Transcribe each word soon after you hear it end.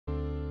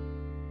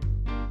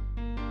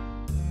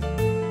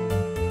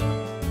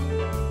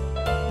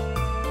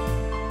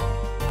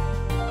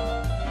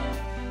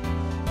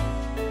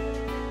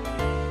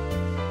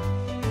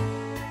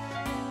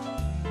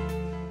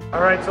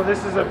Alright, so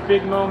this is a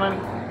big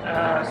moment,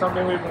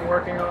 something we've been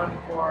working on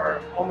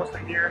for almost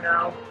a year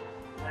now,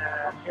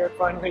 and here it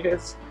finally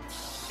is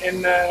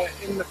in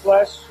the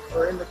flesh,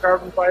 or in the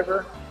carbon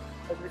fiber,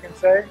 as we can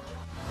say.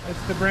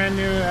 It's the brand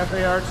new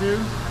FAR2.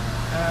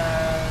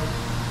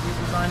 We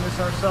designed this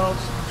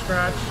ourselves from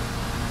scratch,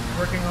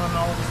 working on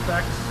all the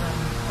specs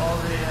and all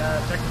the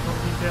technical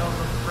details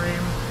of the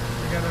frame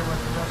together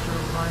with industrial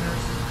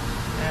designers,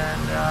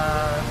 and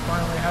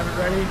finally have it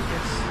ready.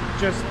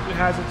 It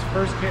has its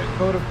first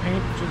coat of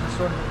paint, which is a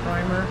sort of a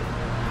primer.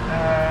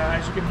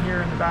 As you can hear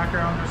in the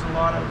background, there's a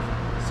lot of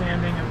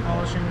sanding and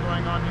polishing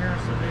going on here.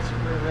 So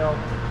basically they'll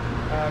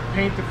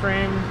paint the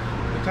frame,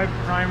 the type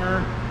of primer,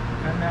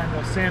 and then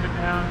they'll sand it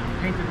down,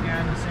 paint it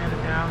again, and sand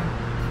it down.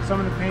 Some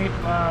of the paint,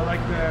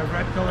 like the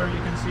red color you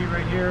can see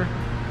right here,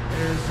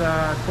 is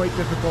quite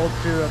difficult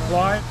to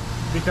apply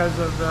because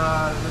of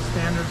the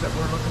standards that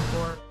we're looking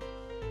for.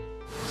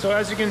 So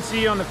as you can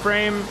see on the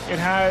frame,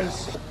 it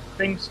has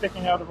things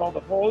sticking out of all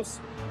the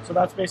holes. So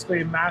that's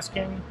basically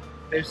masking.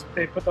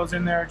 They put those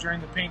in there during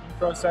the painting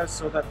process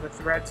so that the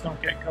threads don't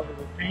get covered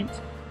with paint.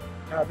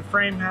 The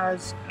frame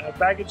has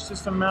baggage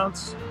system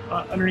mounts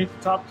underneath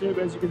the top tube,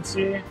 as you can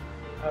see.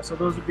 So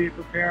those would be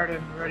prepared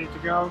and ready to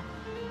go.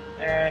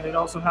 And it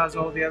also has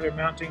all the other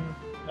mounting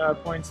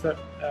points that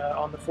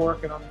on the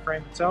fork and on the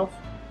frame itself.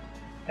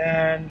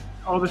 And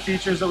all the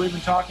features that we've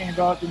been talking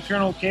about, the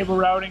internal cable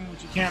routing,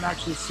 which you can't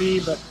actually see,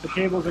 but the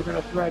cables are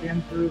going to thread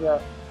in through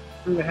the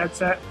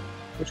headset,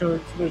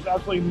 there's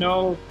absolutely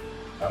no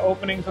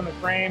openings on the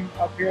frame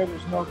up here.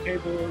 There's no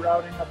cable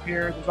routing up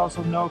here. There's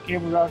also no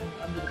cable routing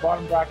under the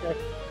bottom bracket.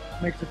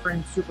 Makes the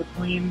frame super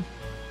clean.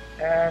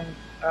 And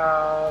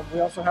we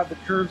also have the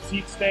curved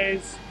seat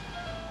stays,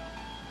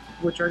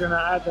 which are going to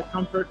add the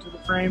comfort to the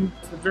frame.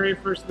 It's the very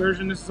first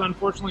version. This is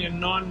unfortunately a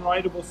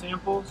non-rideable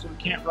sample, so we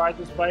can't ride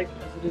this bike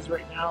as it is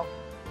right now.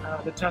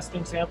 The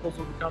testing samples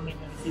will be coming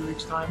in a few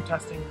weeks' time,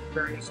 testing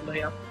various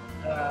layup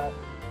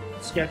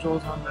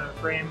schedules on the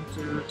frame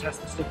to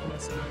test the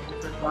stickiness and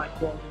different ride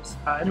qualities.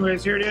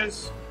 Anyways, here it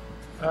is.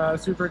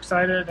 Super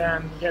excited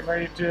and getting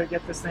ready to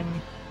get this thing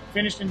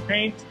finished in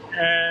paint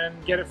and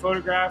get it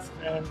photographed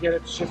and get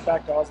it shipped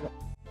back to Oslo.